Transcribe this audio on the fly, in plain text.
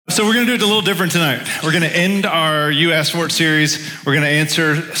So we're going to do it a little different tonight. We're going to end our You Asked For It series. We're going to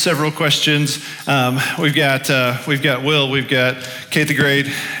answer several questions. We've got Will, we've got Kate the Great,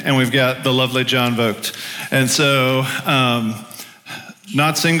 and we've got the lovely John Vogt. And so,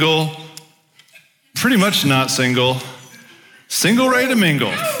 not single, pretty much not single, single ready to mingle.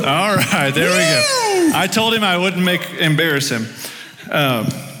 All right, there we go. I told him I wouldn't embarrass him.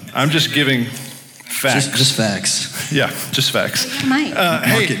 I'm just giving facts. Just facts. Yeah, just facts.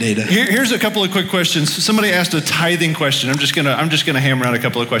 Market data. Here's a couple of quick questions. Somebody asked a tithing question. I'm just gonna hammer out a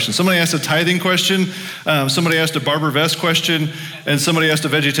couple of questions. Somebody asked a tithing question. Somebody asked a Barber Vest question, and somebody asked a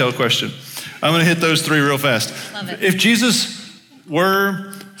VeggieTale question. I'm gonna hit those three real fast. Love it. If Jesus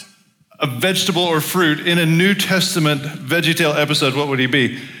were a vegetable or fruit in a New Testament VeggieTale episode, what would he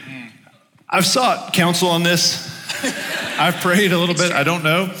be? I've sought counsel on this. I've prayed a little bit. I don't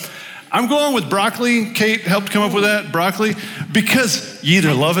know. I'm going with broccoli. Kate helped come up with that, broccoli, because you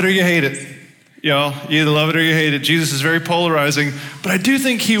either love it or you hate it. Y'all, you either love it or you hate it. Jesus is very polarizing, but I do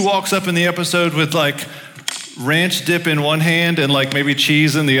think he walks up in the episode with like ranch dip in one hand and like maybe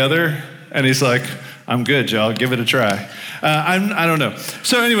cheese in the other, and he's like, I'm good, y'all, give it a try. I don't know.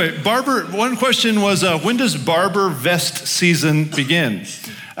 So anyway, one question was, when does Barber Vest season begin?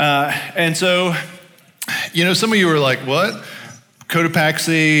 And so, some of you were like, what?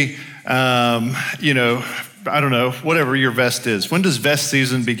 Cotopaxi, I don't know, whatever your vest is. When does vest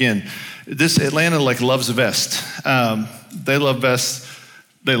season begin? Atlanta loves a vest. They love vests.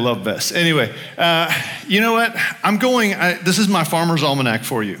 They love vests. Anyway, you know what? This is my Farmer's Almanac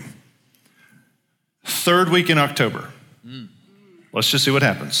for you. 3rd week in October. Let's just see what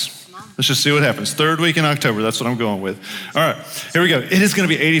happens. Third week in October, that's what I'm going with. All right, here we go. It is gonna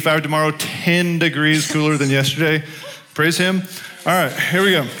be 85 tomorrow, 10 degrees cooler than yesterday. Praise him. All right, here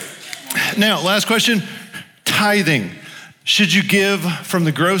we go. Now, last question, tithing. Should you give from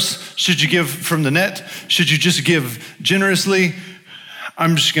the gross? Should you give from the net? Should you just give generously?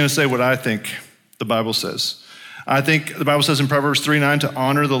 I'm just gonna say what I think the Bible says. I think the Bible says in Proverbs 3:9 to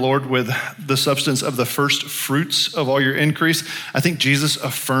honor the Lord with the substance of the first fruits of all your increase. I think Jesus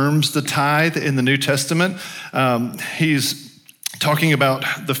affirms the tithe in the New Testament. He's talking about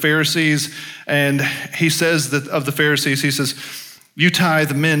the Pharisees, and he says that of the Pharisees, he says, you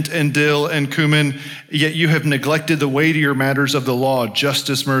tithe mint and dill and cumin, yet you have neglected the weightier matters of the law,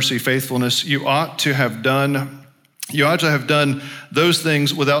 justice, mercy, faithfulness. You ought to have done those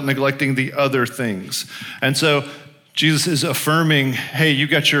things without neglecting the other things. And so Jesus is affirming, hey, you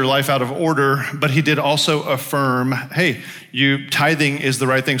got your life out of order, but he did also affirm, hey, tithing is the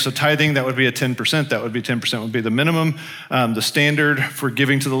right thing. So tithing, that would be a 10%. That would be 10% would be the minimum, the standard for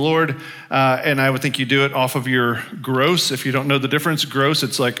giving to the Lord. And I would think you do it off of your gross. If you don't know the difference, gross,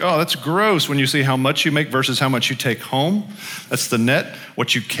 it's like, oh, that's gross when you see how much you make versus how much you take home. That's the net,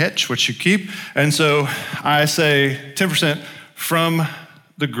 what you catch, what you keep. And so I say 10% from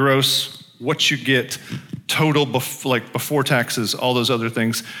the gross, what you get, total before taxes, all those other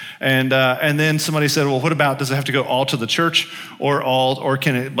things. And then somebody said, well, what about, does it have to go all to the church or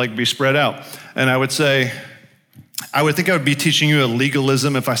can it be spread out? And I would say, I would think I would be teaching you a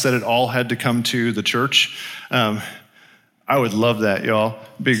legalism if I said it all had to come to the church. I would love that, y'all.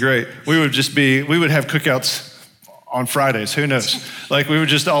 It'd be great. We would have cookouts on Fridays, who knows? We would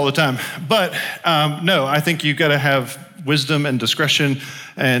just all the time. But no, I think you've got to have wisdom and discretion,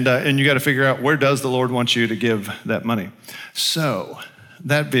 and you got to figure out where does the Lord want you to give that money. So,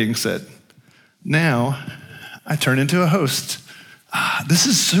 that being said, now I turn into a host. This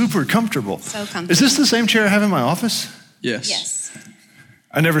is super comfortable. So comfortable. Is this the same chair I have in my office? Yes.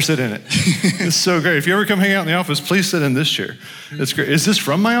 I never sit in it. It's so great. If you ever come hang out in the office, please sit in this chair. It's great. Is this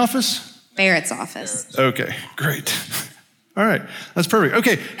from my office? Barrett's office. Okay, great. All right, that's perfect.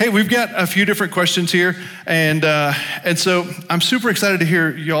 Okay, hey, we've got a few different questions here, and so I'm super excited to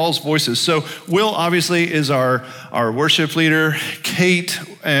hear y'all's voices. So Will obviously is our worship leader. Kate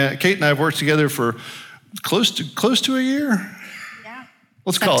and I have worked together for close to a year. Yeah.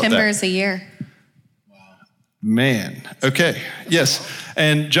 Let's call it that. September is a year. Man, okay, yes.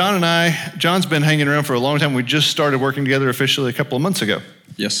 And John's been hanging around for a long time. We just started working together officially a couple of months ago.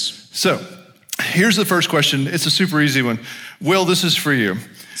 Yes. So here's the first question. It's a super easy one. Will, this is for you.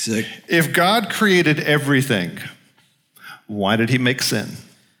 Sick. If God created everything, why did he make sin?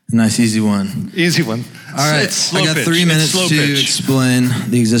 Nice, easy one. Easy one. All right, I got 3 minutes to explain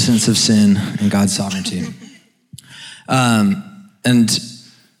the existence of sin and God's sovereignty. And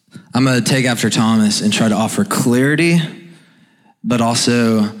I'm going to take after Thomas and try to offer clarity, but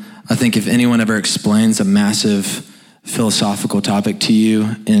also I think if anyone ever explains a massive philosophical topic to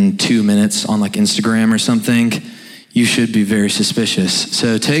you in 2 minutes on Instagram or something, you should be very suspicious.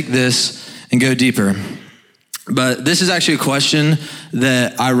 So take this and go deeper. But this is actually a question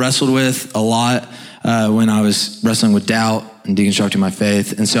that I wrestled with a lot when I was wrestling with doubt and deconstructing my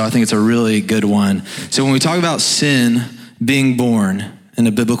faith. And so I think it's a really good one. So when we talk about sin being born in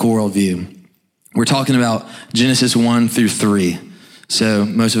a biblical worldview, we're talking about Genesis 1-3. So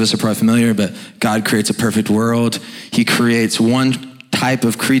most of us are probably familiar, but God creates a perfect world. He creates one type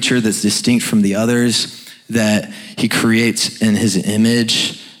of creature that's distinct from the others, that he creates in his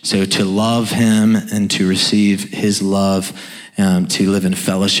image. So to love him and to receive his love, to live in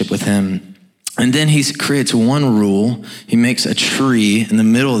fellowship with him. And then he creates one rule. He makes a tree in the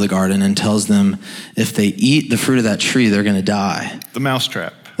middle of the garden and tells them if they eat the fruit of that tree, they're going to die. The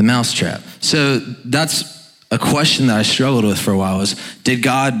mousetrap. The mousetrap. So that's a question that I struggled with for a while was, did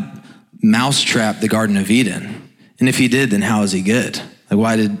God mousetrap the Garden of Eden? And if he did, then how is he good? Like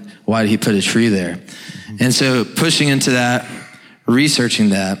why did he put a tree there? And so pushing into that, researching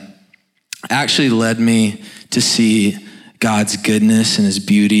that, actually led me to see God's goodness and his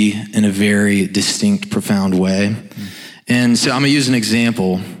beauty in a very distinct, profound way. And so I'm gonna use an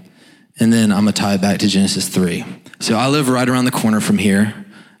example, and then I'm gonna tie it back to Genesis 3. So I live right around the corner from here,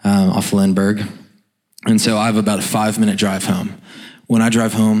 off Lindbergh. And so I have about a 5-minute drive home. When I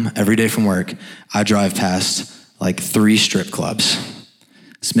drive home every day from work, I drive past like 3 strip clubs.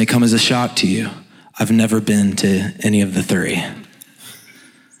 This may come as a shock to you. I've never been to any of the 3.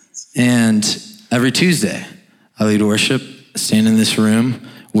 And every Tuesday, I lead worship, stand in this room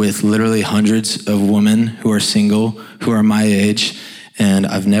with literally hundreds of women who are single, who are my age, and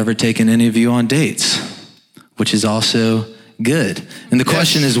I've never taken any of you on dates, which is also good. And the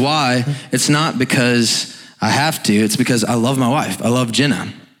question is why? It's not because I have to, it's because I love my wife. I love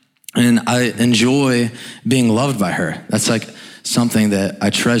Jenna, and I enjoy being loved by her. That's like something that I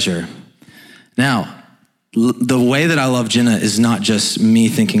treasure. Now, the way that I love Jenna is not just me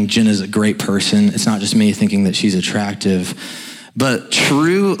thinking Jenna's a great person. It's not just me thinking that she's attractive, but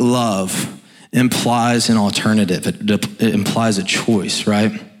true love implies an alternative. It implies a choice,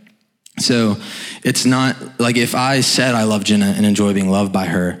 right? So it's not like if I said I love Jenna and enjoy being loved by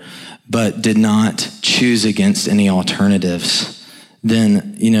her, but did not choose against any alternatives,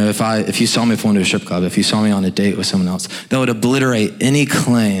 then, if you saw me going to a strip club, if you saw me on a date with someone else, that would obliterate any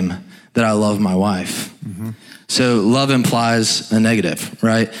claim that I love my wife. Mm-hmm. So love implies a negative,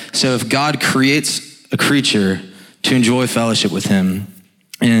 right? So if God creates a creature to enjoy fellowship with him,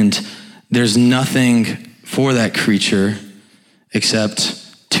 and there's nothing for that creature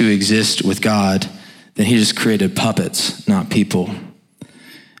except to exist with God, then he just created puppets, not people.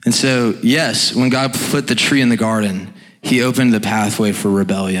 And so, yes, when God put the tree in the garden, he opened the pathway for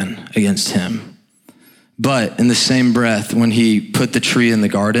rebellion against him. But in the same breath, when he put the tree in the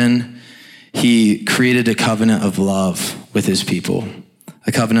garden, he created a covenant of love with his people,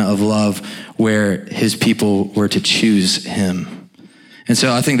 a covenant of love where his people were to choose him. And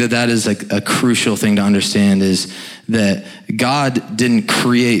so I think that is like a crucial thing to understand, is that God didn't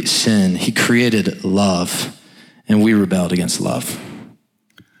create sin. He created love, and we rebelled against love.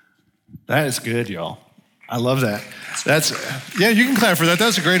 That is good, y'all. I love that. You can clap for that.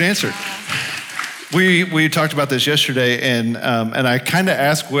 That's a great answer. We talked about this yesterday, and I kind of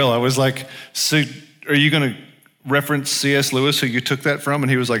asked Will, I was like, so are you going to reference C.S. Lewis, who you took that from? And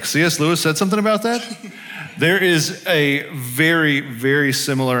he was like, C.S. Lewis said something about that? There is a very, very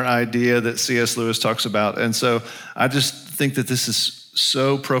similar idea that C.S. Lewis talks about. And so I just think that this is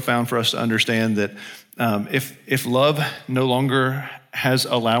so profound for us to understand that if love no longer has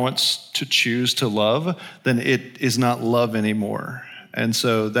allowance to choose to love, then it is not love anymore. And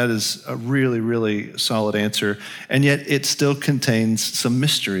so that is a really, really solid answer. And yet it still contains some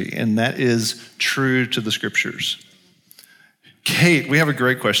mystery, and that is true to the scriptures. Kate, we have a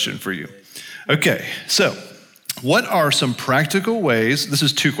great question for you. Okay, so what are some practical ways, this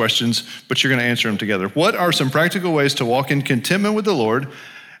is 2 questions, but you're going to answer them together. What are some practical ways to walk in contentment with the Lord?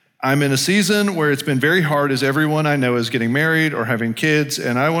 I'm in a season where it's been very hard, as everyone I know is getting married or having kids,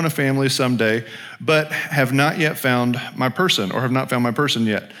 and I want a family someday, but have not yet found my person, or have not found my person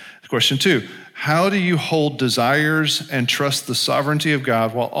yet. Question 2, how do you hold desires and trust the sovereignty of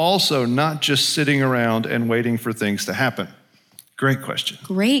God while also not just sitting around and waiting for things to happen? Great question.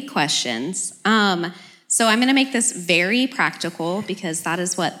 Great questions. So I'm going to make this very practical because that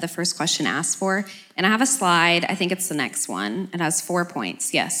is what the first question asked for. And I have a slide. I think it's the next one. It has 4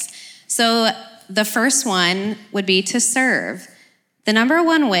 points. Yes. So the first one would be to serve. The number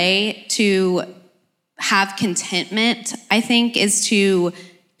one way to have contentment, I think, is to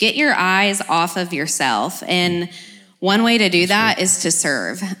get your eyes off of yourself. And One way to do that is to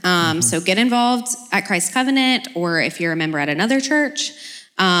serve. So get involved at Christ Covenant, or if you're a member at another church,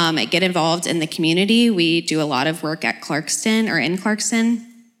 get involved in the community. We do a lot of work at Clarkston or in Clarkston,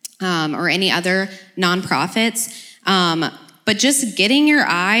 or any other nonprofits. But just getting your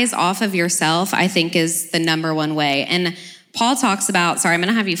eyes off of yourself, I think, is the number one way. And Paul talks about, sorry, I'm going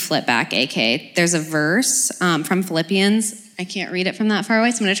to have you flip back, AK. There's a verse from Philippians. I can't read it from that far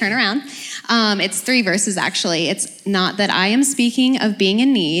away, so I'm going to turn around. It's 3 verses, actually. It's not that I am speaking of being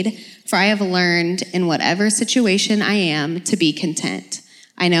in need, for I have learned in whatever situation I am to be content.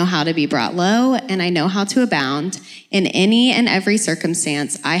 I know how to be brought low, and I know how to abound. In any and every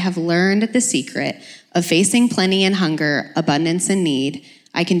circumstance, I have learned the secret of facing plenty and hunger, abundance and need.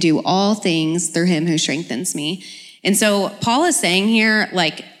 I can do all things through him who strengthens me. And so Paul is saying here,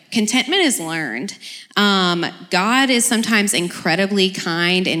 like, contentment is learned. God is sometimes incredibly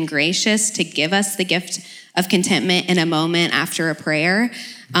kind and gracious to give us the gift of contentment in a moment after a prayer.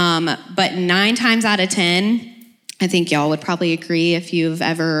 But 9 times out of 10, I think y'all would probably agree if you've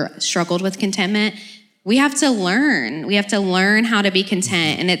ever struggled with contentment, we have to learn. We have to learn how to be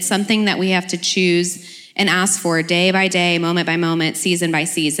content. And it's something that we have to choose and ask for day by day, moment by moment, season by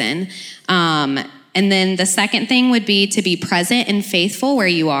season. And then the second thing would be to be present and faithful where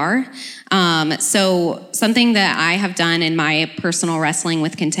you are. So something that I have done in my personal wrestling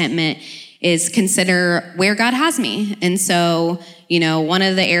with contentment is consider where God has me. And so, one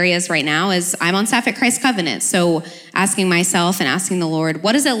of the areas right now is I'm on staff at Christ Covenant. So asking myself and asking the Lord,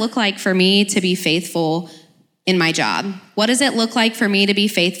 what does it look like for me to be faithful in my job? What does it look like for me to be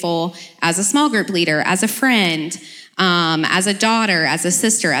faithful as a small group leader, as a friend, as a daughter, as a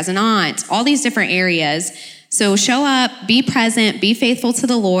sister, as an aunt, all these different areas. So show up, be present, be faithful to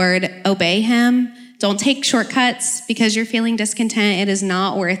the Lord, obey him. Don't take shortcuts because you're feeling discontent. It is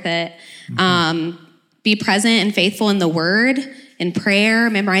not worth it. Be present and faithful in the word, in prayer,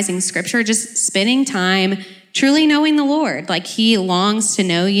 memorizing scripture, just spending time truly knowing the Lord. Like, he longs to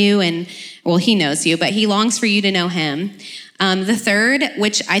know you, and he knows you, but he longs for you to know him. The third,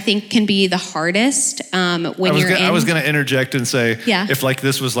 which I think can be the hardest when you're in. I was going to interject and say, Yeah. if like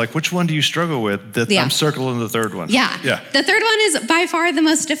this was like, which one do you struggle with? I'm circling the third one. Yeah. The third one is by far the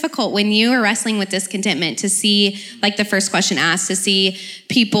most difficult when you are wrestling with discontentment, to see, like the first question asked, to see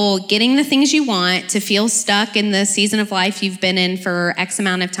people getting the things you want, to feel stuck in the season of life you've been in for X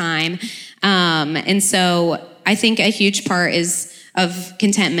amount of time. And so I think a huge part of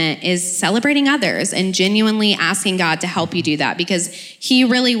contentment is celebrating others and genuinely asking God to help you do that, because he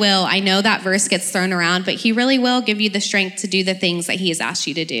really will. I know that verse gets thrown around, but he really will give you the strength to do the things that he has asked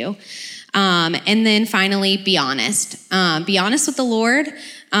you to do. And then finally, be honest. Be honest with the Lord,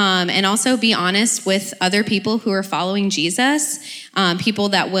 and also be honest with other people who are following Jesus, people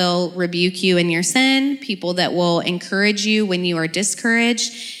that will rebuke you in your sin, people that will encourage you when you are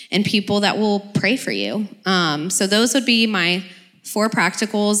discouraged, and people that will pray for you. So those would be my 4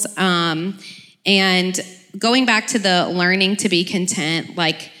 practicals. And going back to the learning to be content,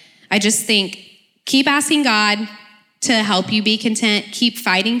 I just think keep asking God to help you be content. Keep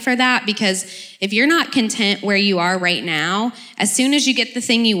fighting for that, because if you're not content where you are right now, as soon as you get the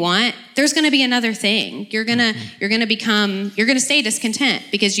thing you want, there's going to be another thing. You're going to stay discontent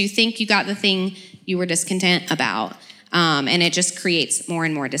because you think you got the thing you were discontent about. And it just creates more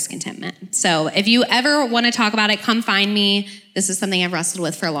and more discontentment. So if you ever want to talk about it, come find me. This is something I've wrestled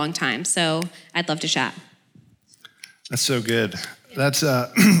with for a long time. So I'd love to chat. That's so good. That's,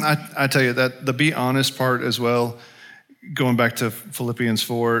 I tell you, that the be honest part as well, going back to Philippians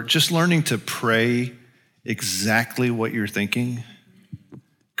 4, just learning to pray exactly what you're thinking,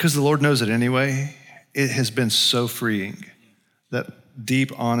 because the Lord knows it anyway. It has been so freeing, that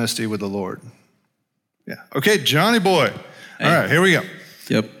deep honesty with the Lord. Yeah. Okay, Johnny boy. Hey. All right, here we go.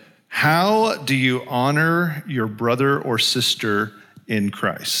 Yep. How do you honor your brother or sister in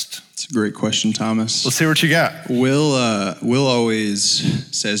Christ? It's a great question, Thomas. Let's see what you got. Will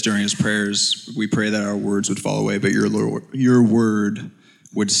always says during his prayers, we pray that our words would fall away, but your word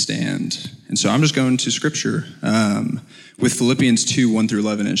would stand. And so I'm just going to scripture with Philippians 2, 1 through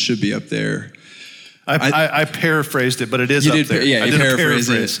 11. It should be up there. I paraphrased it, but it is up there. Yeah, you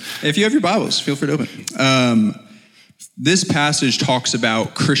paraphrased it. If you have your Bibles, feel free to open. This passage talks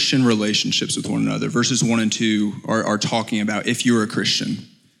about Christian relationships with one another. Verses 1 and 2 are talking about if you're a Christian.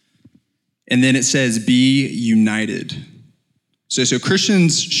 And then it says, be united. So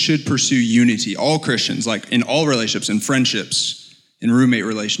Christians should pursue unity. All Christians, like in all relationships, in friendships, in roommate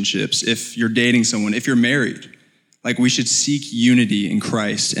relationships, if you're dating someone, if you're married, like we should seek unity in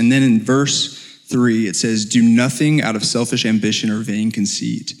Christ. And then in verse 3, it says, do nothing out of selfish ambition or vain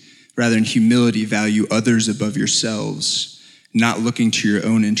conceit, Rather, in humility, value others above yourselves, not looking to your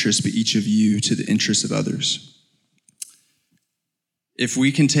own interests, but each of you to the interests of others. If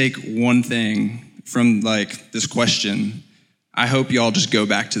we can take one thing from this question, I hope you all just go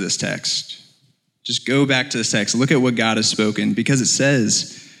back to this text. Just go back to this text. Look at what God has spoken, because it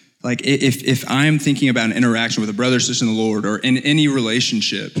says, if I'm thinking about an interaction with a brother or sister in the Lord, or in any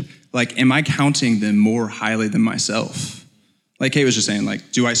relationship, am I counting them more highly than myself? Like Kate was just saying,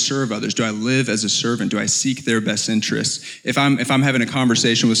 do I serve others? Do I live as a servant? Do I seek their best interests? If I'm having a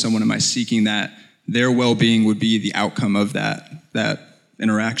conversation with someone, am I seeking that their well-being would be the outcome of that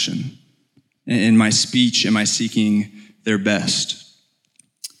interaction? In my speech, am I seeking their best?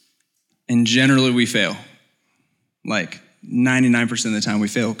 And generally we fail. 99% of the time we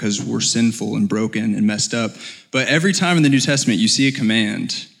fail because we're sinful and broken and messed up. But every time in the New Testament you see a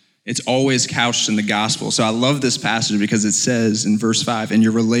command, it's always couched in the gospel. So I love this passage because it says in verse 5, "And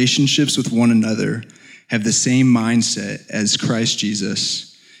your relationships with one another have the same mindset as Christ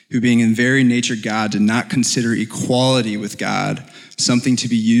Jesus, who being in very nature God did not consider equality with God something to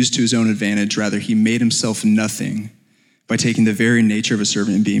be used to his own advantage. Rather, he made himself nothing by taking the very nature of a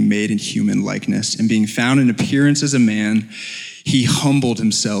servant and being made in human likeness. And being found in appearance as a man, he humbled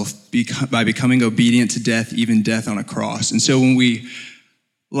himself by becoming obedient to death, even death on a cross." And so when we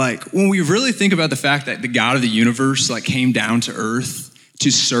really think about the fact that the God of the universe came down to earth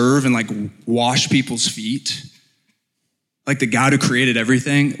to serve and wash people's feet, the God who created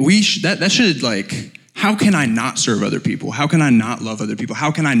everything, that should how can I not serve other people? How can I not love other people?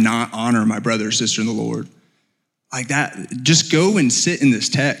 How can I not honor my brother or sister in the Lord? That, just go and sit in this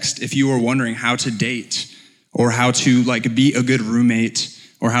text if you are wondering how to date or how to be a good roommate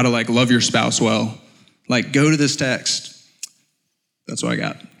or how to love your spouse well. Go to this text. That's what I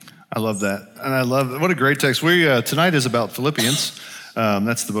got. I love that. And I love, what a great text. We tonight is about Philippians.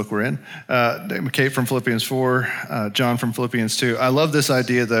 That's the book we're in. Kate from Philippians 4, John from Philippians 2. I love this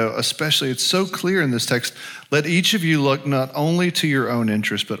idea, though, especially it's so clear in this text. Let each of you look not only to your own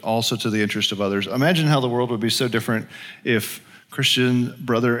interest, but also to the interest of others. Imagine how the world would be so different if Christian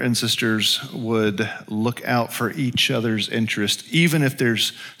brother and sisters would look out for each other's interest, even if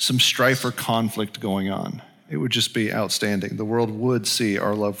there's some strife or conflict going on. It would just be outstanding. The world would see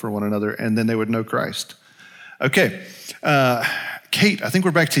our love for one another, and then they would know Christ. Okay. Kate, I think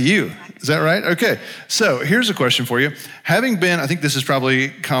we're back to you. Is that right? Okay. So here's a question for you. Having been, I think this is probably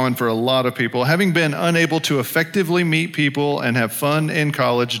common for a lot of people, having been unable to effectively meet people and have fun in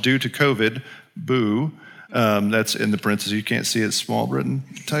college due to COVID, boo, that's in the parentheses, you can't see it, small written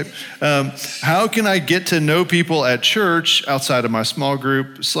type. How can I get to know people at church outside of my small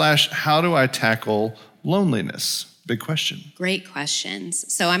group / how do I tackle loneliness? Big question. Great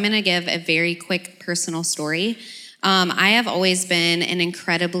questions. So I'm going to give a very quick personal story. I have always been an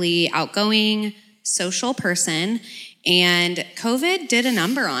incredibly outgoing, social person, and COVID did a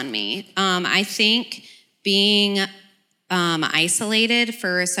number on me. I think being isolated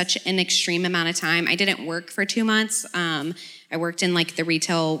for such an extreme amount of time. I didn't work for 2 months. I worked in the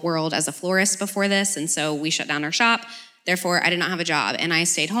retail world as a florist before this, and so we shut down our shop. Therefore, I did not have a job, and I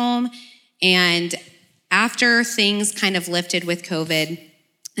stayed home. And after things kind of lifted with COVID,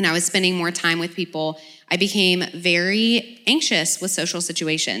 and I was spending more time with people, I became very anxious with social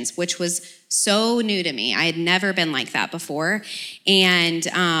situations, which was so new to me. I had never been like that before. And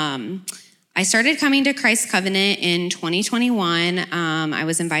I started coming to Christ Covenant in 2021. I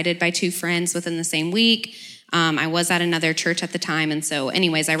was invited by 2 friends within the same week. I was at another church at the time. And so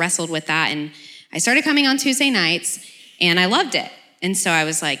anyways, I wrestled with that. And I started coming on Tuesday nights, and I loved it. And so I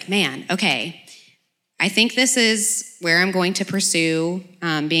was like, man, okay, I think this is where I'm going to pursue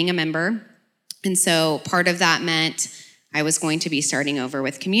being a member. And so part of that meant I was going to be starting over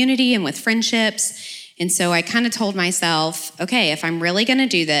with community and with friendships. And so I kind of told myself, okay, if I'm really going to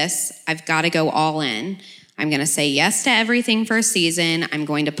do this, I've got to go all in. I'm going to say yes to everything for a season. I'm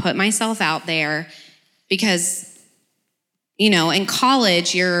going to put myself out there because, in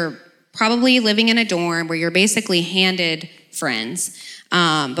college, you're probably living in a dorm where you're basically handed friends.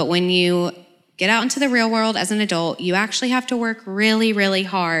 But when you get out into the real world as an adult, you actually have to work really, really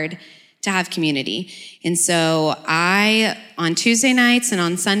hard to have community. And so on Tuesday nights and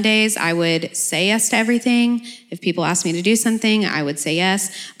on Sundays, I would say yes to everything. If people asked me to do something, I would say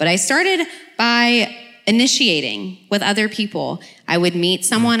yes. But I started by initiating with other people. I would meet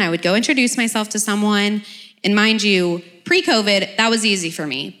someone, I would go introduce myself to someone. And mind you, pre-COVID, that was easy for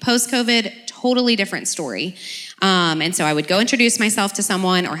me. Post-COVID, totally different story. And so I would go introduce myself to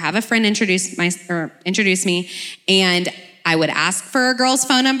someone or have a friend introduce me. And I would ask for a girl's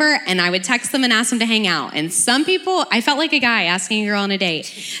phone number and I would text them and ask them to hang out. And some people, I felt like a guy asking a girl on a date.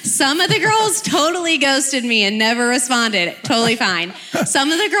 Some of the girls totally ghosted me and never responded. Totally fine.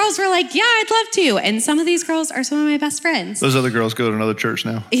 Some of the girls were like, yeah, I'd love to. And some of these girls are some of my best friends. Those other girls go to another church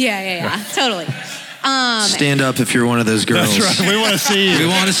now. Yeah, totally. Stand up if you're one of those girls. That's right. We want to see you. We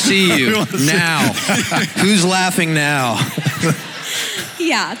want to see you now. Who's laughing now?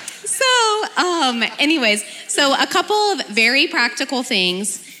 Yeah. So, anyways, so a couple of very practical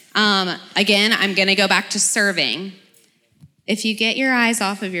things. Again, I'm going to go back to serving. If you get your eyes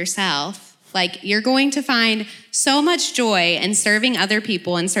off of yourself, like you're going to find so much joy in serving other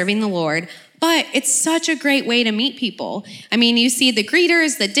people and serving the Lord. But it's such a great way to meet people. I mean, you see the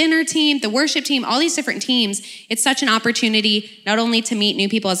greeters, the dinner team, the worship team, all these different teams. It's such an opportunity not only to meet new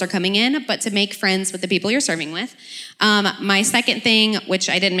people as they're coming in, but to make friends with the people you're serving with. My second thing, which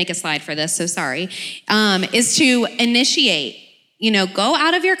I didn't make a slide for this, so sorry, is to initiate. Go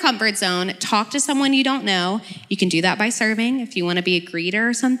out of your comfort zone, talk to someone you don't know. You can do that by serving. If you want to be a greeter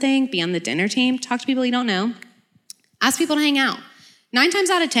or something, be on the dinner team, talk to people you don't know. Ask people to hang out. 9 times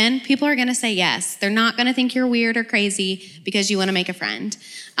out of 10, people are going to say yes. They're not going to think you're weird or crazy because you want to make a friend.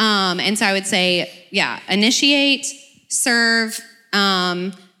 And so I would say, initiate, serve,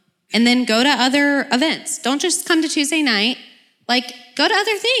 and then go to other events. Don't just come to Tuesday night. Like, go to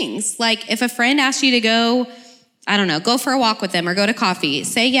other things. Like, if a friend asks you to go, go for a walk with them or go to coffee,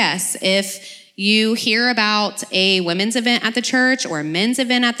 say yes. If you hear about a women's event at the church or a men's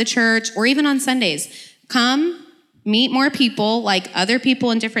event at the church, or even on Sundays, come. Meet more people, like other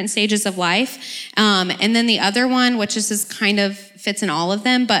people in different stages of life. And then the other one, which is kind of fits in all of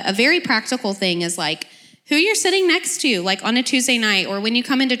them, but a very practical thing is like who you're sitting next to, like on a Tuesday night, or when you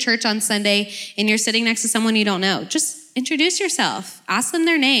come into church on Sunday and you're sitting next to someone you don't know. Just introduce yourself. Ask them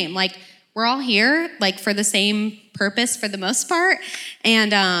their name. Like, we're all here, like for the same purpose for the most part.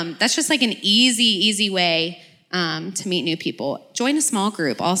 And that's just like an easy way to meet new people. Join a small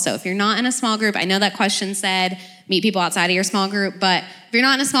group also. If you're not in a small group, I know that question said meet people outside of your small group, but if you're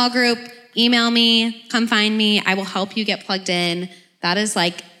not in a small group, email me, come find me. I will help you get plugged in. That is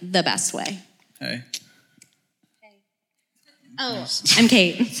like the best way. Hey. Oh, I'm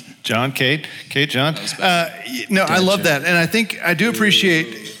Kate. John, Kate, John. I love that. And I think I do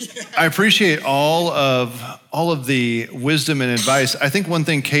appreciate all of the wisdom and advice. I think one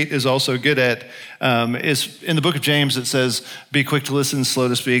thing Kate is also good at is in the book of James, it says, be quick to listen, slow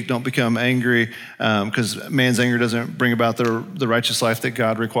to speak, don't become angry, because man's anger doesn't bring about the righteous life that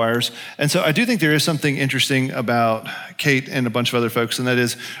God requires. And so I do think there is something interesting about Kate and a bunch of other folks, and that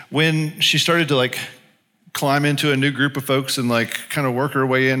is when she started to climb into a new group of folks and kind of work her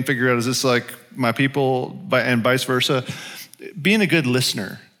way in, figure out, is this like my people, and vice versa, being a good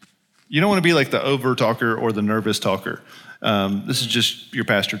listener. You don't want to be like the over talker or the nervous talker. This is just your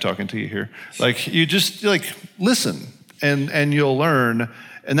pastor talking to you here. You just listen and you'll learn.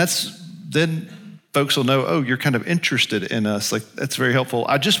 And then folks will know, oh, you're kind of interested in us. That's very helpful.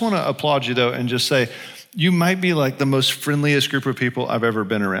 I just want to applaud you though and just say, you might be the most friendliest group of people I've ever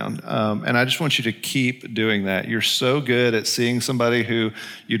been around. And I just want you to keep doing that. You're so good at seeing somebody who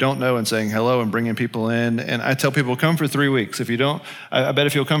you don't know and saying hello and bringing people in. And I tell people, come for 3 weeks. If you don't, I bet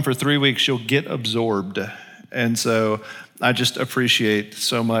if you'll come for 3 weeks, you'll get absorbed. And so I just appreciate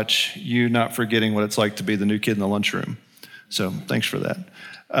so much you not forgetting what it's like to be the new kid in the lunchroom. So thanks for that.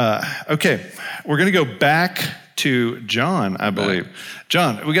 Okay, we're going to go back to John, I believe.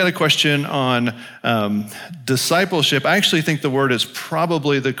 John, we got a question on discipleship. I actually think the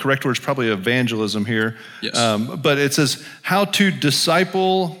correct word is probably evangelism here. Yes. But it says how to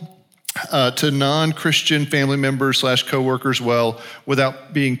disciple to non-Christian family members / coworkers well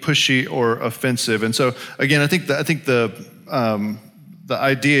without being pushy or offensive. And so again, I think the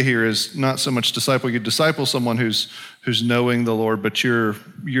idea here is not so much disciple. You disciple someone who's knowing the Lord, but you're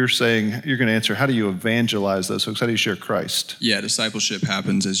saying, you're going to answer, how do you evangelize those folks? How do you share Christ? Yeah, discipleship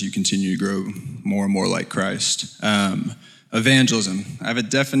happens as you continue to grow more and more like Christ. Evangelism. I have a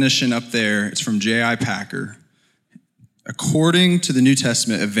definition up there. It's from J.I. Packer. According to the New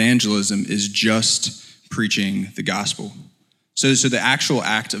Testament, evangelism is just preaching the gospel. So the actual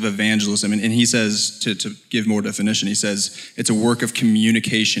act of evangelism, and he says, to give more definition, he says, it's a work of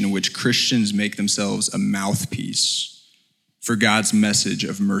communication in which Christians make themselves a mouthpiece for God's message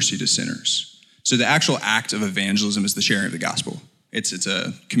of mercy to sinners. So the actual act of evangelism is the sharing of the gospel. It's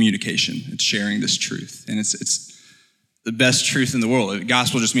a communication. It's sharing this truth. And it's the best truth in the world. The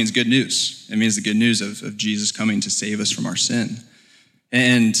gospel just means good news. It means the good news of Jesus coming to save us from our sin.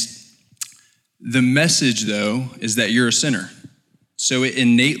 And the message, though, is that you're a sinner. So it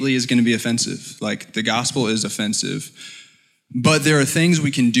innately is going to be offensive. The gospel is offensive. But there are things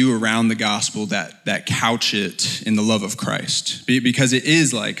we can do around the gospel that couch it in the love of Christ. Because it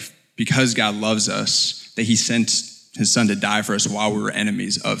is because God loves us, that he sent his son to die for us while we were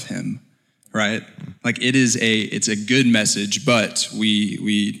enemies of him, right? It's a good message, but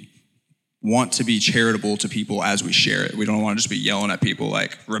we want to be charitable to people as we share it. We don't want to just be yelling at people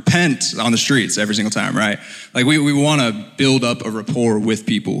repent on the streets every single time, right? We want to build up a rapport with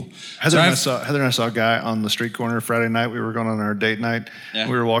people. Heather and I saw a guy on the street corner Friday night. We were going on our date night. Yeah.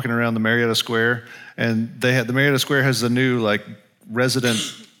 We were walking around the Marietta Square, and the Marietta Square has the new resident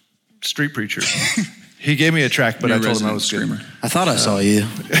street preacher. He gave me a tract, but I told him I was screamer. Good. I thought I saw you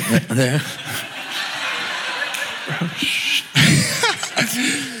there.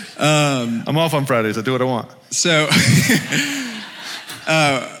 I'm off on Fridays. I do what I want. So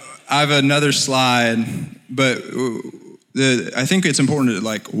I have another slide, but I think it's important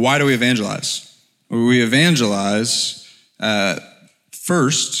to why do we evangelize? We evangelize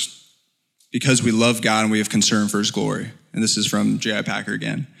first because we love God and we have concern for his glory. And this is from J.I. Packer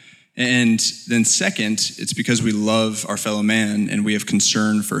again. And then second, it's because we love our fellow man and we have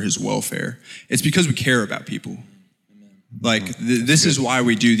concern for his welfare. It's because we care about people. This is why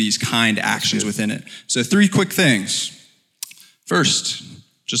we do these kind actions within it. So 3 quick things. First,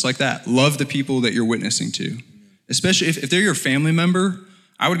 just like that, love the people that you're witnessing to. Especially if they're your family member,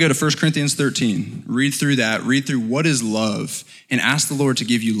 I would go to 1 Corinthians 13, read through that, read through what is love, and ask the Lord to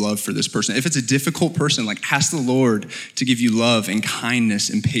give you love for this person. If it's a difficult person, ask the Lord to give you love and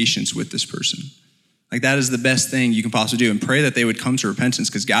kindness and patience with this person. That is the best thing you can possibly do, and pray that they would come to repentance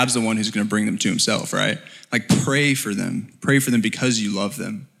because God's the one who's going to bring them to himself, right? Pray for them because you love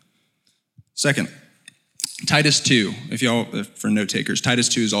them. Second, Titus 2, for note takers, Titus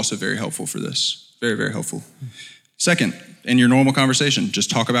 2 is also very helpful for this. Very, very helpful. Second, in your normal conversation,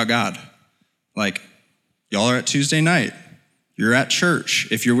 just talk about God. Y'all are at Tuesday night. You're at church.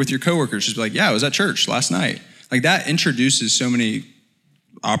 If you're with your coworkers, just be yeah, I was at church last night. That introduces so many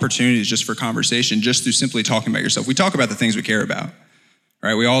opportunities just for conversation, just through simply talking about yourself. We talk about the things we care about,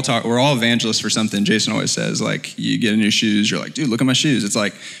 right? We're all evangelists for something. Jason always says, you get new shoes, you're dude, look at my shoes. It's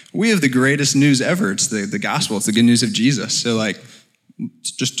we have the greatest news ever. It's the gospel. It's the good news of Jesus. So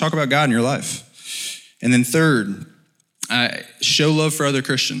just talk about God in your life. And then third, show love for other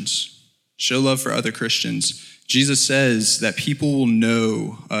Christians. Show love for other Christians. Jesus says that people will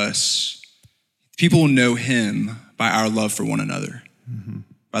know us. People will know him by our love for one another. Mm-hmm.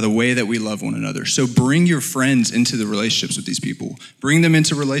 By the way that we love one another. So bring your friends into the relationships with these people. Bring them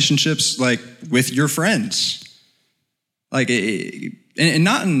into relationships with your friends. And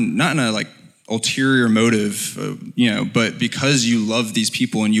not in a ulterior motive, but because you love these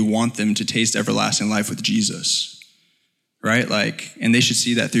people and you want them to taste everlasting life with Jesus, right? And they should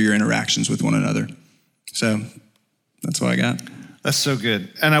see that through your interactions with one another. So that's what I got. That's so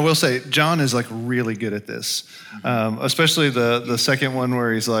good. And I will say, John is really good at this, especially the second one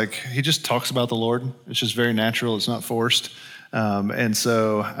where he's he just talks about the Lord. It's just very natural. It's not forced. And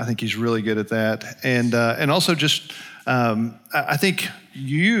so I think he's really good at that. And also just, I think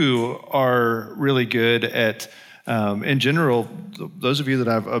you are really good at, in general, those of you that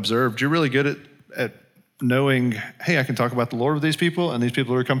I've observed, you're really good at knowing, hey, I can talk about the Lord with these people, and these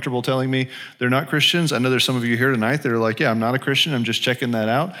people are comfortable telling me they're not Christians. I know there's some of you here tonight that are yeah, I'm not a Christian. I'm just checking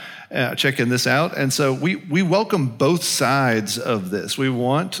this out. And so we welcome both sides of this. We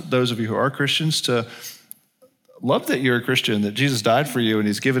want those of you who are Christians to love that you're a Christian, that Jesus died for you and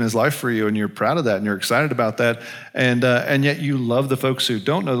he's given his life for you, and you're proud of that and you're excited about that. And yet you love the folks who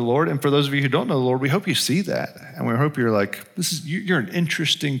don't know the Lord. And for those of you who don't know the Lord, we hope you see that. And we hope you're you're an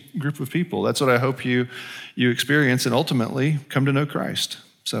interesting group of people. That's what I hope you experience and ultimately come to know Christ.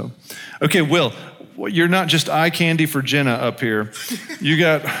 So, okay, Will, you're not just eye candy for Jenna up here. You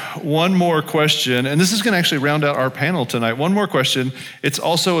got one more question, and this is going to actually round out our panel tonight. One more question. It's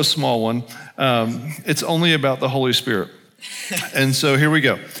also a small one. It's only about the Holy Spirit. And so here we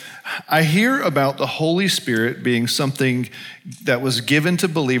go. I hear about the Holy Spirit being something that was given to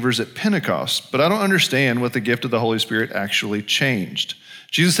believers at Pentecost, but I don't understand what the gift of the Holy Spirit actually changed.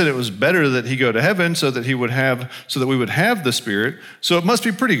 Jesus said it was better that he go to heaven so that we would have the Spirit. So it must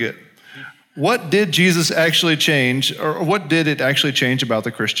be pretty good. What did Jesus actually change, or what did it actually change about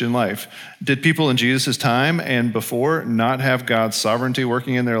the Christian life? Did people in Jesus' time and before not have God's sovereignty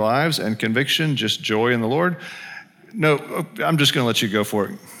working in their lives and conviction, just joy in the Lord? No, I'm just going to let you go for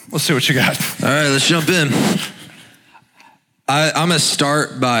it. Let's see what you got. All right, let's jump in. I'm going to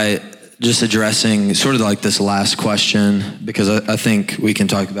start by just addressing sort of this last question, because I think we can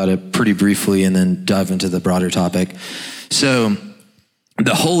talk about it pretty briefly and then dive into the broader topic. So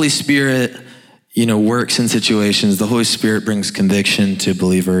the Holy Spirit, works in situations. The Holy Spirit brings conviction to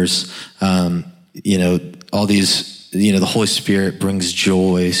believers. All these, the Holy Spirit brings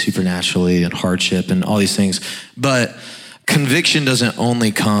joy supernaturally and hardship and all these things. But conviction doesn't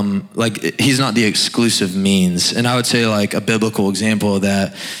only come, he's not the exclusive means. And I would say a biblical example of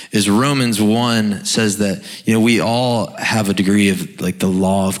that is Romans 1 says that, we all have a degree of the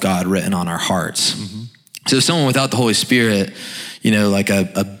law of God written on our hearts. Mm-hmm. So someone without the Holy Spirit,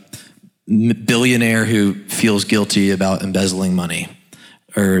 a billionaire who feels guilty about embezzling money,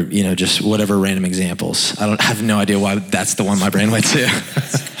 or, just whatever random examples. I have no idea why that's the one my brain went to.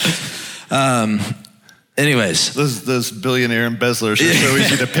 Anyways. Those billionaire embezzlers are so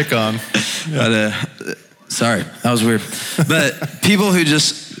easy to pick on. Yeah. But, sorry, that was weird. But people who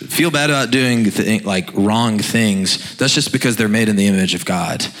just feel bad about doing wrong things, that's just because they're made in the image of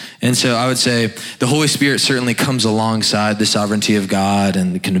God. And so I would say the Holy Spirit certainly comes alongside the sovereignty of God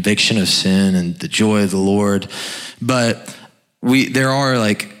and the conviction of sin and the joy of the Lord. But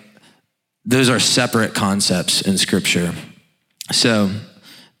those are separate concepts in Scripture. So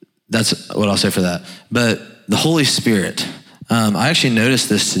that's what I'll say for that. But the Holy Spirit, I actually noticed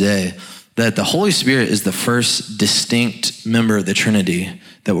this today, that the Holy Spirit is the first distinct member of the Trinity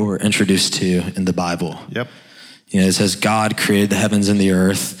that we're introduced to in the Bible. Yep. It says God created the heavens and the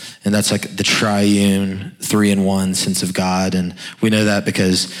earth, and that's the triune 3-in-1 sense of God. And we know that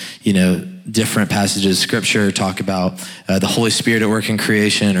because, different passages of Scripture talk about the Holy Spirit at work in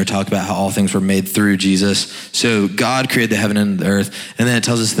creation, or talk about how all things were made through Jesus. So God created the heaven and the earth, and then it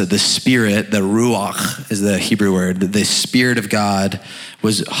tells us that the Spirit, the Ruach is the Hebrew word, that the Spirit of God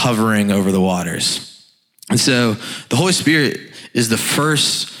was hovering over the waters. And so the Holy Spirit is the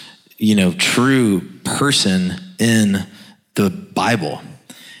first, true person in the Bible.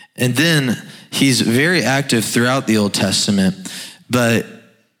 And then he's very active throughout the Old Testament, but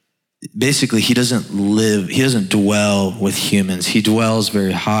basically he doesn't dwell with humans. He dwells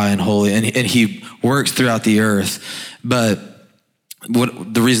very high and holy, and he works throughout the earth. But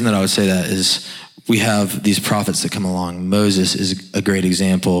the reason that I would say that is we have these prophets that come along. Moses is a great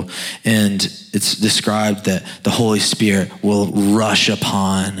example. And it's described that the Holy Spirit will rush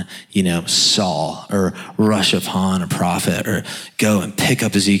upon, Saul, or rush upon a prophet, or go and pick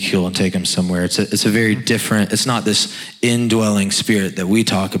up Ezekiel and take him somewhere. It's a very different, it's not this indwelling spirit that we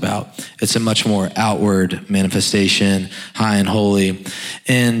talk about. It's a much more outward manifestation, high and holy.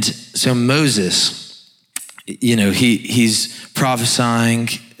 And so Moses, he's prophesying,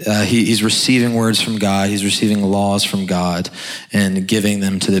 he's receiving words from God, he's receiving laws from God and giving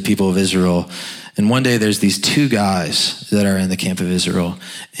them to the people of Israel. And one day there's these two guys that are in the camp of Israel,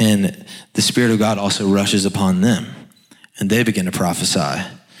 and the Spirit of God also rushes upon them, and they begin to prophesy.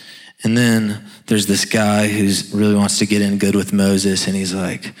 And then there's this guy who really wants to get in good with Moses, and he's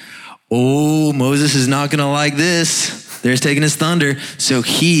like, oh, Moses is not gonna like this. They're taking his thunder. So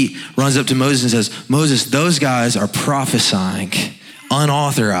he runs up to Moses and says, Moses, those guys are prophesying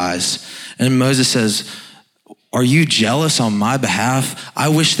unauthorized. And Moses says, are you jealous on my behalf? I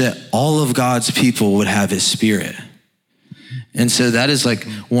wish that all of God's people would have his Spirit. And so that is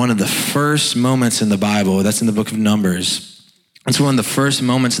one of the first moments in the Bible. That's in the book of Numbers. It's one of the first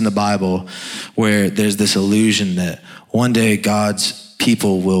moments in the Bible where there's this illusion that one day God's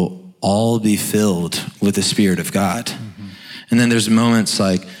people will all be filled with the Spirit of God. Mm-hmm. And then there's moments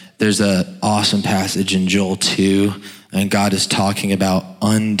there's an awesome passage in Joel 2, and God is talking about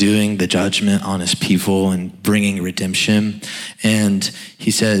undoing the judgment on his people and bringing redemption. And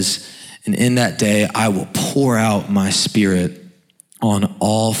he says, and in that day, I will pour out my Spirit on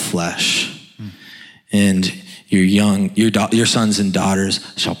all flesh. And your sons and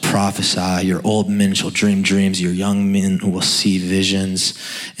daughters shall prophesy, your old men shall dream dreams, your young men will see visions.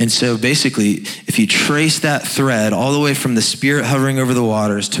 And so basically, if you trace that thread all the way from the Spirit hovering over the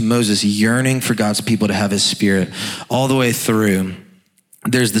waters to Moses yearning for God's people to have his Spirit, all the way through,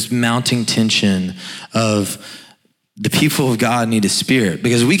 there's this mounting tension of the people of God need his Spirit,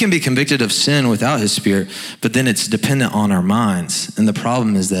 because we can be convicted of sin without his Spirit, but then it's dependent on our minds. And the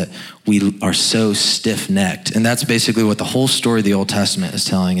problem is that we are so stiff-necked. And that's basically what the whole story of the Old Testament is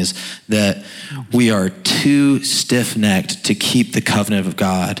telling, is that we are too stiff-necked to keep the covenant of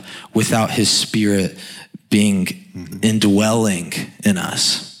God without his Spirit being indwelling in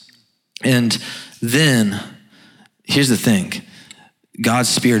us. And then, here's the thing. God's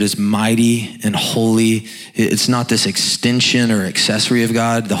Spirit is mighty and holy. It's not this extension or accessory of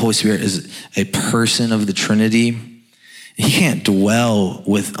God. The Holy Spirit is a person of the Trinity. He can't dwell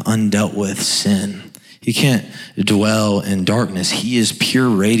with undealt with sin. He can't dwell in darkness. He is pure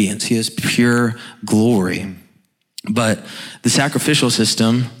radiance. He is pure glory. But the sacrificial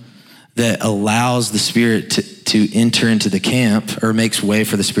system that allows the Spirit to enter into the camp, or makes way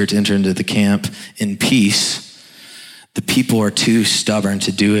for the Spirit to enter into the camp in peace, the people are too stubborn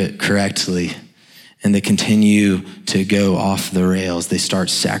to do it correctly. And they continue to go off the rails. They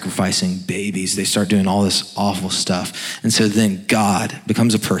start sacrificing babies. They start doing all this awful stuff. And so then God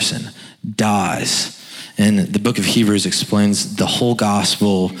becomes a person, dies. And the book of Hebrews explains the whole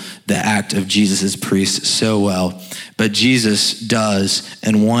gospel, the act of Jesus as priest so well. But Jesus does,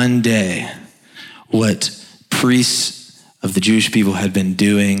 and one day, what priests of the Jewish people had been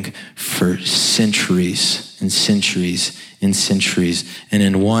doing for centuries and centuries and centuries. And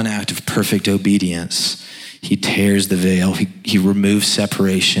in one act of perfect obedience, he tears the veil, he removes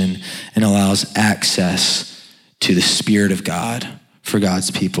separation and allows access to the Spirit of God for God's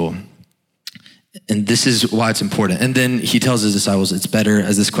people. And this is why it's important. And then he tells his disciples, it's better,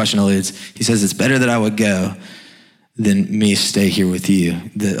 as this question alludes, he says, it's better that I would go than me stay here with you.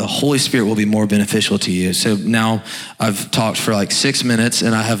 The Holy Spirit will be more beneficial to you. So now I've talked for like 6 minutes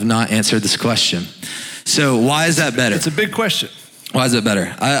and I have not answered this question. So why is that better? It's a big question. Why is it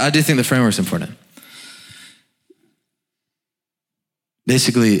better? I do think the framework's important.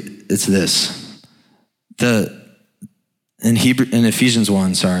 Basically, it's this. In Ephesians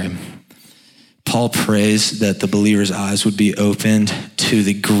 1, Paul prays that the believer's eyes would be opened to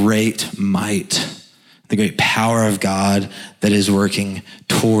the great might, the great power of God that is working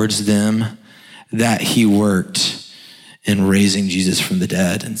towards them, that he worked in raising Jesus from the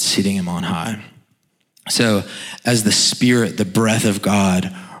dead and seating him on high. So as the Spirit, the breath of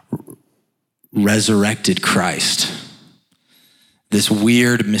God, resurrected Christ, this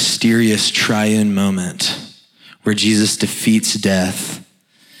weird, mysterious triune moment where Jesus defeats death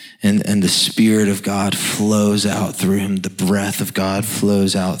and the Spirit of God flows out through him, the breath of God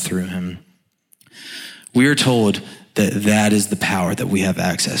flows out through him. We are told that that is the power that we have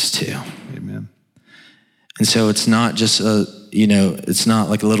access to. Amen. And so it's not just it's not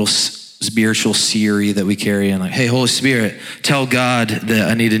like a little spiritual Siri that we carry and like, hey, Holy Spirit, tell God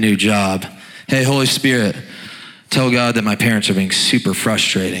that I need a new job. Hey, Holy Spirit, tell God that my parents are being super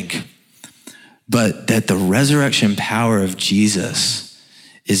frustrating. But that the resurrection power of Jesus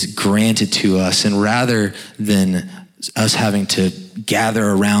is granted to us. And rather than us having to gather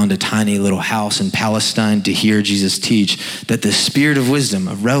around a tiny little house in Palestine to hear Jesus teach, that the Spirit of wisdom,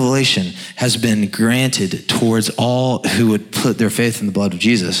 of revelation, has been granted towards all who would put their faith in the blood of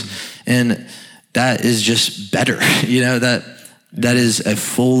Jesus. And that is just better. That is a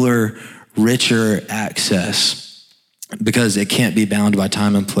fuller, richer access because it can't be bound by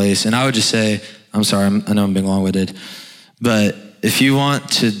time and place. And I would just say, I'm sorry, I know I'm being long-winded, but if you want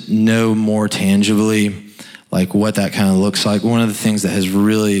to know more tangibly like what that kind of looks like, one of the things that has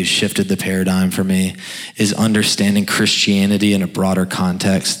really shifted the paradigm for me is understanding Christianity in a broader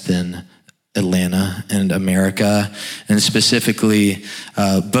context than Atlanta and America, and specifically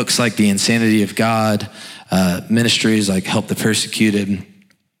books like The Insanity of God, ministries like Help the Persecuted.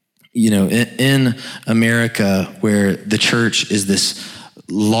 In America, where the church is this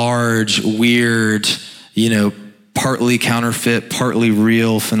large, weird, partly counterfeit, partly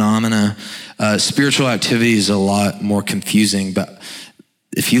real phenomena, spiritual activity is a lot more confusing. But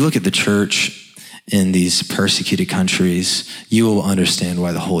if you look at the church in these persecuted countries, you will understand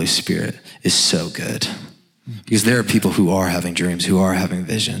why the Holy Spirit is so good. Because there are people who are having dreams, who are having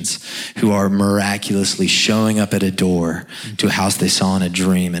visions, who are miraculously showing up at a door to a house they saw in a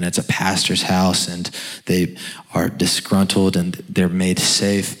dream, and it's a pastor's house, and they are disgruntled and they're made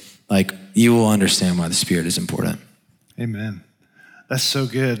safe. Like, you will understand why the Spirit is important. Amen. That's so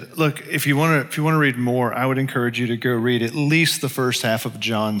good. Look, if you want to read more, I would encourage you to go read at least the first half of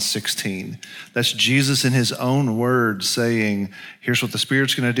John 16. That's Jesus in his own words saying, here's what the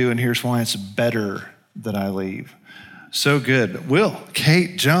Spirit's going to do, and here's why it's better that I leave. So good. Will,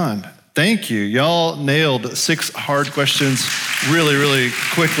 Kate, John, thank you. Y'all nailed 6 hard questions really, really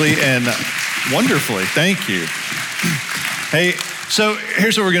quickly and wonderfully. Thank you. Hey, so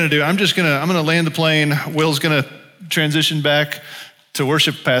here's what we're going to do. I'm going to land the plane. Will's going to transition back to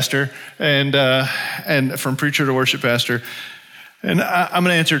worship pastor and from preacher to worship pastor. And I'm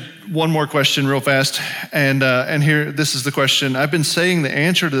going to answer one more question real fast. And here, this is the question. I've been saying the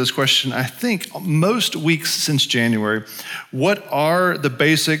answer to this question, I think, most weeks since January. What are the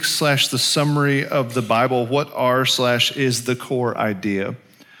basics / the summary of the Bible? What are / is the core idea?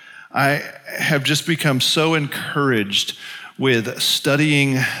 I have just become so encouraged with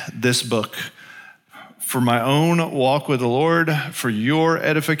studying this book for my own walk with the Lord, for your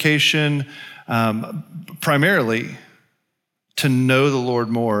edification, primarily to know the Lord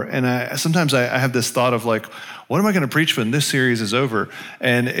more. And sometimes I have this thought of like, what am I going to preach when this series is over?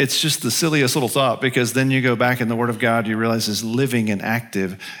 And it's just the silliest little thought, because then you go back in the Word of God, you realize it's living and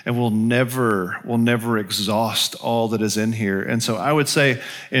active, and we'll never exhaust all that is in here. And so I would say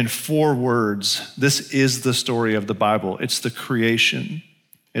in 4 words, this is the story of the Bible. It's the creation,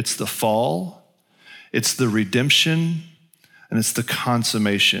 it's the fall, it's the redemption, and it's the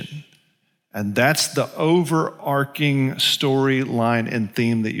consummation. And that's the overarching storyline and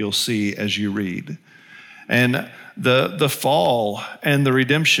theme that you'll see as you read. And the fall and the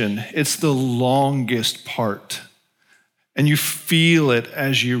redemption, it's the longest part. And you feel it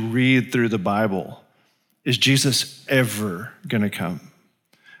as you read through the Bible. Is Jesus ever going to come?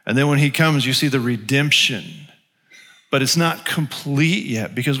 And then when he comes, you see the redemption. But it's not complete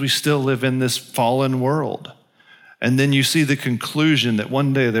yet, because we still live in this fallen world. And then you see the conclusion that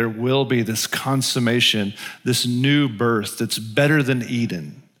one day there will be this consummation, this new birth that's better than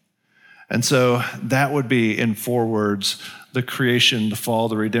Eden. And so that would be, in 4 words, the creation, the fall,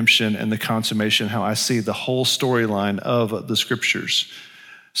 the redemption, and the consummation, how I see the whole storyline of the scriptures.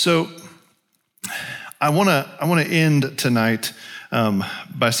 So I want to end tonight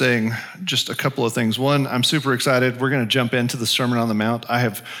by saying just a couple of things. One, I'm super excited. We're going to jump into the Sermon on the Mount. I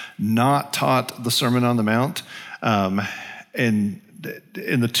have not taught the Sermon on the Mount in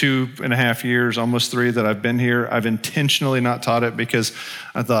the 2.5 years, almost 3 that I've been here. I've intentionally not taught it because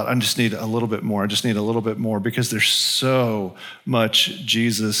I thought I just need a little bit more. I just need a little bit more, because there's so much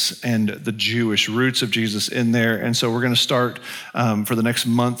Jesus and the Jewish roots of Jesus in there. And so we're going to start for the next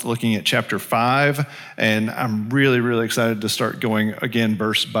month looking at chapter 5. And I'm really, really excited to start going again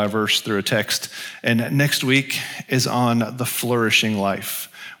verse by verse through a text. And next week is on the flourishing life,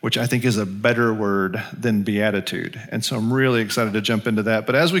 which I think is a better word than beatitude. And so I'm really excited to jump into that.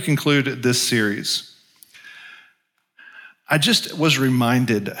 But as we conclude this series, I just was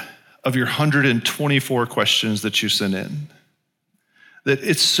reminded of your 124 questions that you sent in. That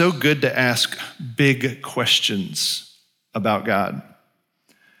it's so good to ask big questions about God.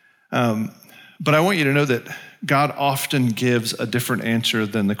 But I want you to know that God often gives a different answer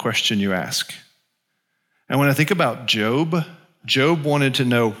than the question you ask. And when I think about Job wanted to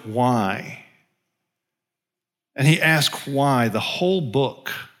know why. And he asked why the whole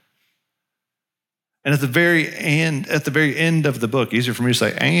book. And at the very end of the book, easier for me to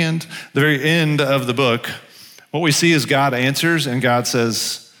say, and the very end of the book, what we see is God answers, and God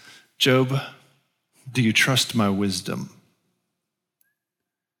says, Job, do you trust my wisdom?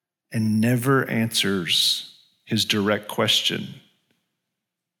 And never answers his direct question,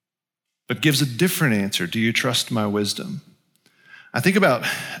 but gives a different answer. Do you trust my wisdom? I think about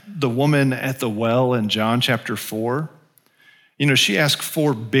the woman at the well in John chapter 4. You know, she asked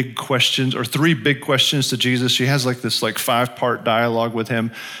 4 big questions, or 3 big questions to Jesus. She has this 5-part dialogue with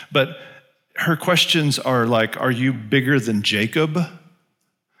him. But her questions are like, are you bigger than Jacob?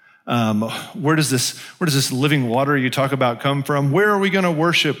 Where does this living water you talk about come from? Where are we going to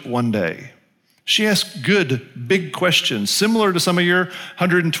worship one day? She asked good, big questions, similar to some of your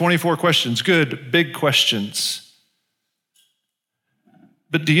 124 questions, good, big questions.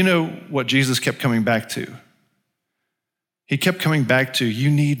 But do you know what Jesus kept coming back to? He kept coming back to, you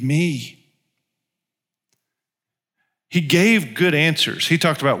need me. He gave good answers. He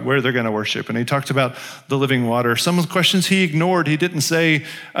talked about where they're going to worship, and he talked about the living water. Some of the questions he ignored. He didn't say,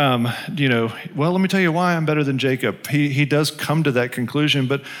 well, let me tell you why I'm better than Jacob. He does come to that conclusion,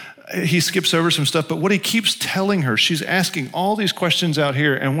 but he skips over some stuff. But what he keeps telling her, she's asking all these questions out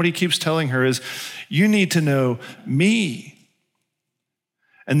here, and what he keeps telling her is, you need to know me.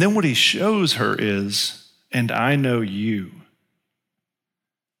 And then what he shows her is, and I know you.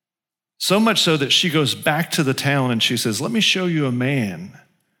 So much so that she goes back to the town and she says, let me show you a man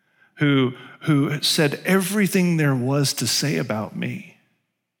who said everything there was to say about me.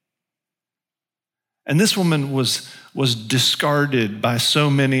 And this woman was discarded by so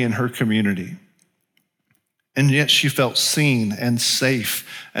many in her community. And yet she felt seen and safe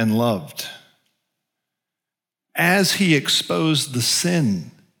and loved. As he exposed the sin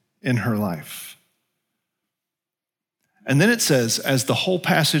in her life. And then it says, as the whole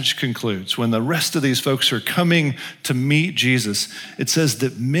passage concludes, when the rest of these folks are coming to meet Jesus, it says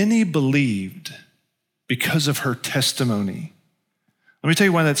that many believed because of her testimony. Let me tell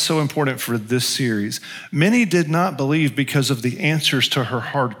you why that's so important for this series. Many did not believe because of the answers to her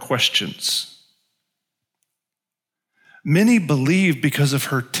hard questions. Many believed because of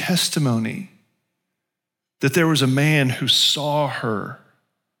her testimony, that there was a man who saw her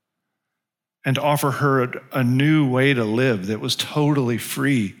and offered her a new way to live that was totally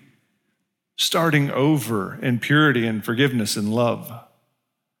free starting over in purity and forgiveness and love.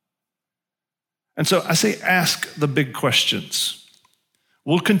 And so I say, ask the big questions.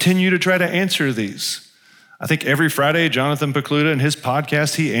 We'll continue to try to answer these. I think every Friday, Jonathan Pokluda in his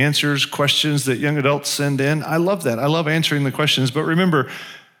podcast, he answers questions that young adults send in. I love that. I love answering the questions. But remember,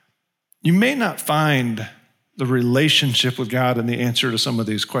 you may not find the relationship with God in the answer to some of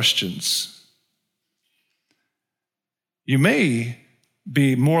these questions. You may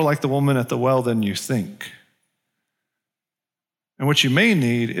be more like the woman at the well than you think. And what you may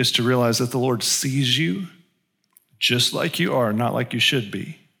need is to realize that the Lord sees you just like you are, not like you should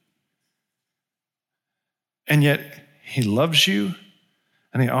be. And yet he loves you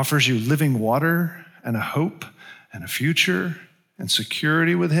and he offers you living water and a hope and a future and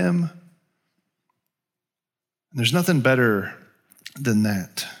security with him. And there's nothing better than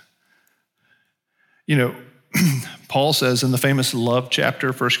that. You know, Paul says in the famous love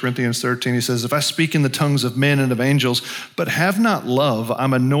chapter, 1 Corinthians 13, he says, if I speak in the tongues of men and of angels, but have not love,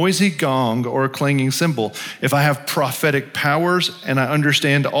 I'm a noisy gong or a clanging cymbal. If I have prophetic powers and I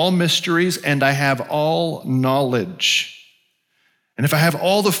understand all mysteries and I have all knowledge, and if I have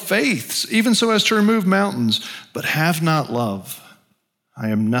all the faiths, even so as to remove mountains, but have not love, I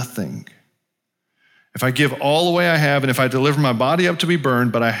am nothing. If I give all away I have, and if I deliver my body up to be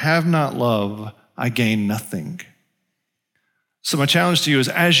burned, but I have not love, I gain nothing. So my challenge to you is,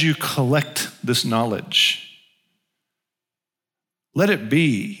 as you collect this knowledge, let it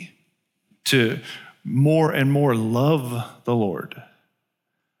be to more and more love the Lord.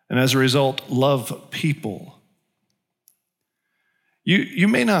 And as a result, love people. You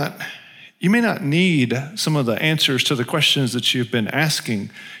may not need some of the answers to the questions that you've been asking.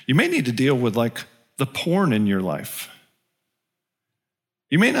 You may need to deal with like the porn in your life.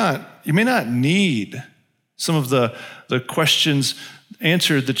 You may not need some of the questions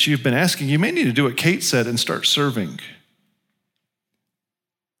answered that you've been asking. You may need to do what Kate said and start serving.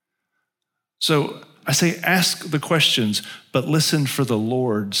 So I say ask the questions, but listen for the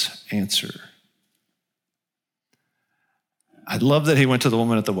Lord's answer. I love that he went to the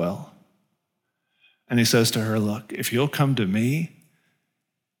woman at the well and he says to her, look, if you'll come to me,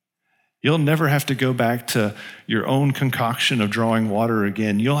 you'll never have to go back to your own concoction of drawing water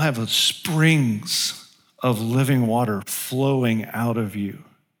again. You'll have springs of living water flowing out of you.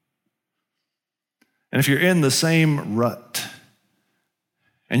 And if you're in the same rut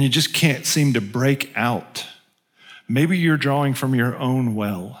and you just can't seem to break out, maybe you're drawing from your own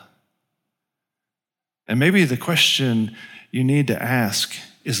well. And maybe the question you need to ask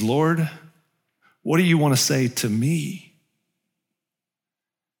is, Lord, what do you want to say to me?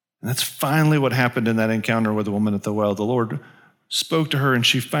 And that's finally what happened in that encounter with the woman at the well. The Lord spoke to her and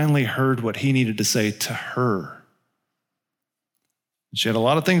she finally heard what he needed to say to her. She had a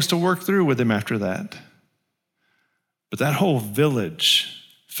lot of things to work through with him after that. But that whole village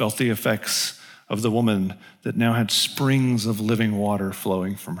felt the effects of the woman that now had springs of living water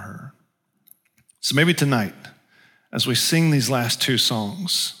flowing from her. So maybe tonight, as we sing these last two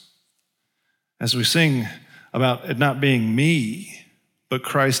songs, as we sing about it not being me, but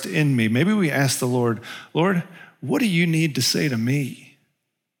Christ in me, maybe we ask the Lord, Lord, what do you need to say to me?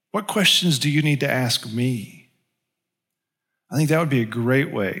 What questions do you need to ask me? I think that would be a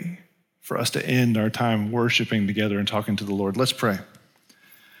great way for us to end our time worshiping together and talking to the Lord. Let's pray.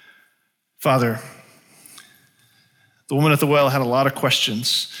 Father, the woman at the well had a lot of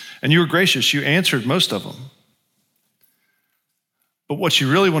questions, and you were gracious. You answered most of them. But what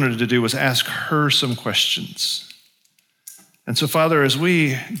you really wanted to do was ask her some questions. And so, Father, as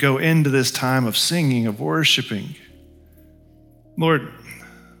we go into this time of singing, of worshiping, Lord,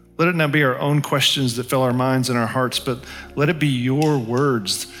 let it not be our own questions that fill our minds and our hearts, but let it be your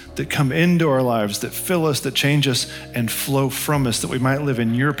words that come into our lives, that fill us, that change us, and flow from us, that we might live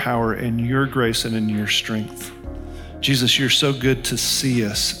in your power, in your grace, and in your strength. Jesus, you're so good to see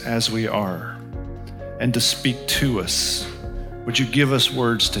us as we are and to speak to us. Would you give us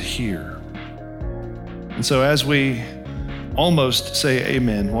words to hear? And so as we almost say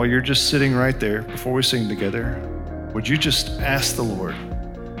amen while you're just sitting right there before we sing together, would you just ask the Lord,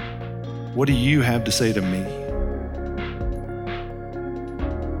 what do you have to say to me?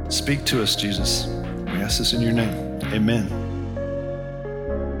 Speak to us, Jesus. We ask this in your name. Amen.